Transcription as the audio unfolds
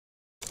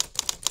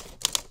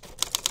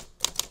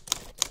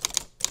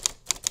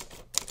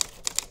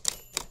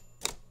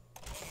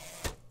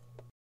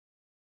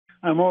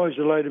I'm always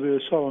delighted to be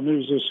with Saul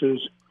News. This has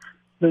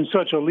been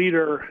such a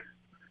leader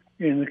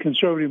in the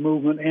conservative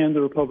movement and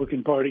the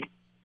Republican Party.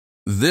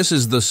 This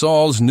is the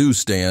Saul's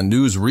Newsstand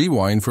News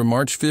Rewind for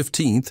March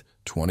 15th,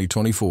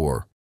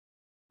 2024.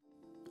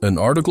 An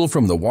article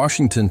from the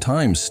Washington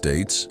Times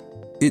states,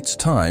 "It's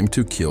time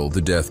to kill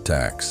the death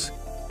tax."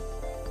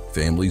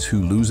 Families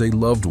who lose a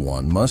loved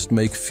one must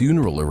make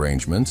funeral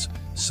arrangements,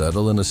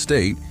 settle an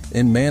estate,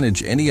 and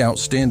manage any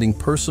outstanding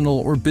personal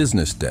or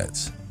business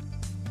debts.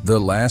 The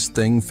last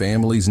thing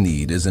families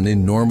need is an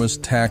enormous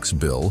tax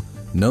bill,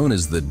 known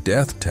as the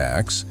death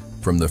tax,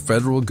 from the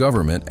federal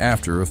government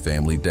after a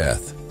family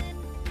death.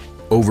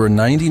 Over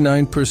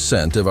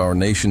 99% of our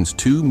nation's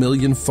 2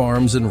 million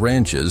farms and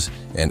ranches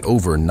and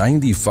over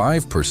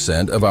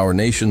 95% of our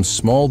nation's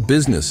small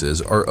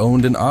businesses are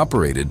owned and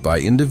operated by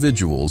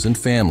individuals and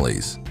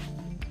families.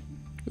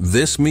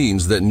 This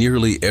means that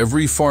nearly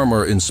every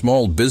farmer and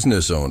small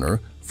business owner,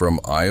 from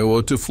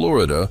Iowa to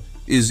Florida,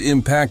 is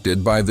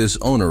impacted by this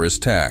onerous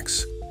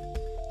tax.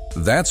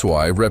 That's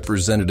why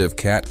Representative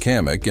Kat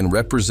Cammack and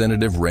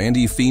Representative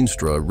Randy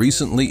Feenstra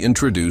recently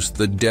introduced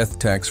the Death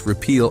Tax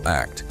Repeal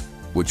Act,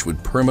 which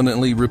would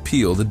permanently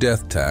repeal the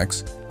death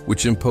tax,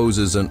 which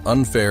imposes an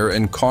unfair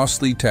and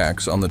costly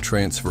tax on the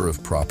transfer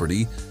of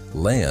property,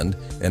 land,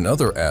 and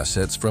other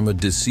assets from a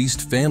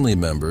deceased family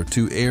member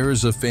to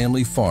heirs of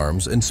family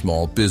farms and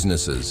small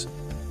businesses.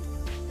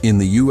 In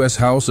the U.S.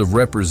 House of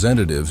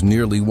Representatives,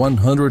 nearly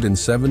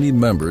 170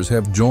 members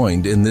have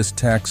joined in this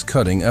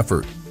tax-cutting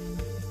effort.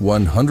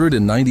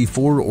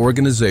 194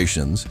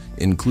 organizations,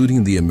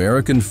 including the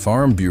American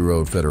Farm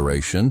Bureau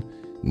Federation,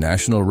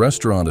 National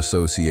Restaurant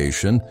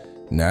Association,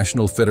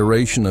 National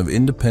Federation of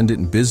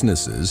Independent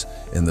Businesses,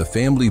 and the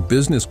Family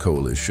Business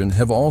Coalition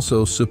have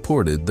also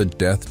supported the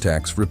Death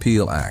Tax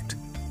Repeal Act.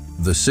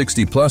 The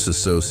 60+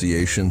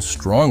 Association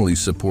strongly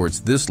supports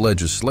this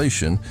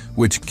legislation,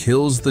 which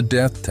kills the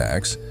death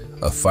tax,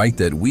 a fight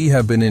that we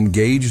have been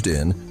engaged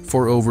in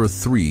for over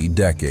 3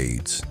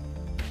 decades.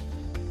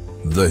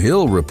 The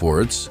Hill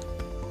reports,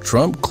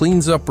 Trump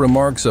cleans up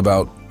remarks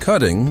about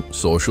cutting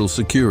Social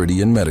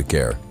Security and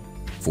Medicare.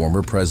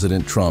 Former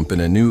President Trump in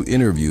a new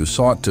interview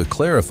sought to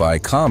clarify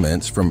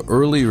comments from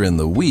earlier in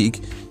the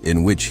week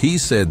in which he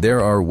said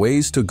there are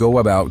ways to go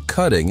about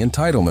cutting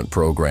entitlement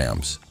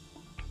programs.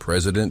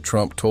 President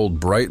Trump told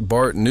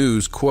Breitbart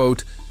News,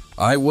 quote,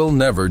 "I will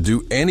never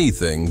do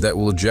anything that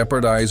will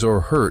jeopardize or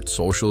hurt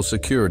Social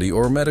Security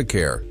or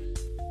Medicare.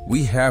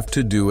 We have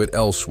to do it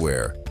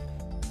elsewhere.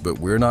 But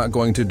we're not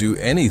going to do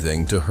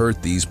anything to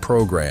hurt these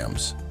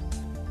programs.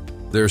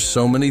 There's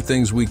so many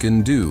things we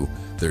can do.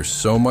 There's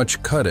so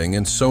much cutting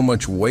and so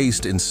much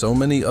waste in so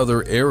many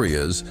other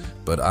areas,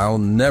 but I'll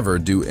never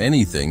do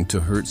anything to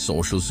hurt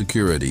Social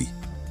Security."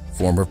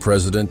 Former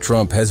President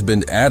Trump has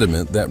been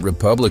adamant that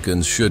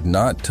Republicans should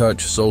not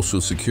touch Social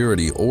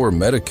Security or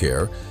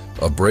Medicare,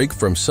 a break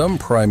from some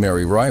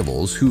primary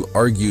rivals who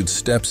argued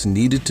steps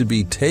needed to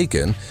be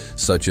taken,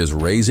 such as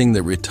raising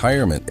the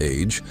retirement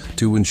age,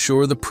 to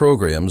ensure the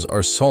programs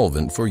are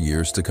solvent for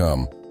years to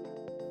come.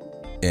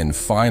 And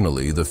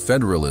finally, the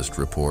Federalist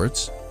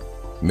reports,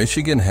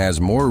 Michigan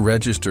has more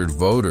registered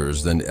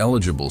voters than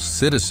eligible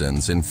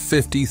citizens in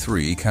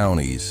 53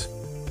 counties.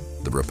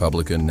 The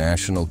Republican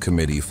National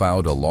Committee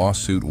filed a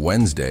lawsuit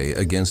Wednesday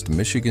against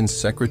Michigan's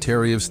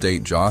Secretary of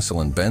State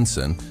Jocelyn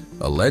Benson,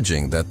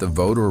 alleging that the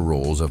voter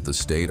rolls of the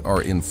state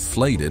are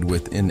inflated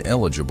with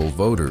ineligible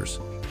voters.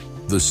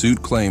 The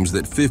suit claims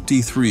that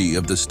 53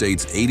 of the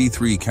state's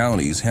 83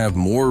 counties have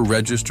more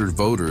registered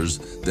voters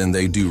than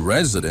they do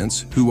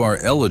residents who are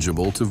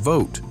eligible to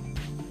vote.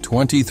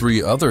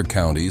 23 other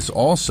counties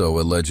also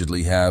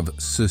allegedly have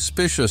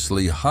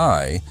suspiciously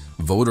high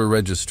voter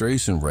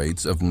registration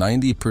rates of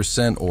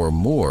 90% or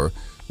more,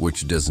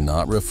 which does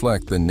not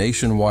reflect the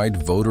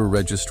nationwide voter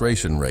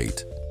registration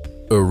rate.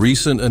 A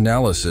recent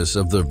analysis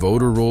of the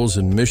voter rolls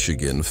in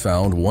Michigan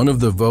found one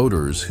of the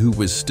voters who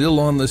was still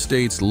on the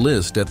state's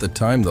list at the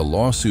time the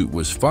lawsuit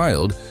was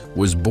filed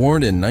was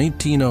born in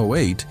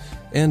 1908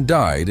 and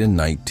died in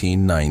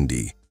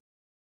 1990.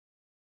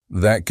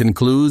 That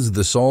concludes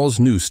the Saul's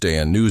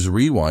Newsstand News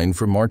Rewind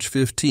for March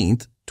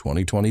 15th,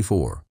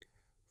 2024.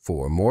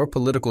 For more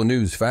political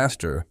news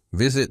faster,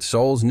 visit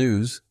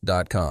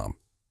saulsnews.com.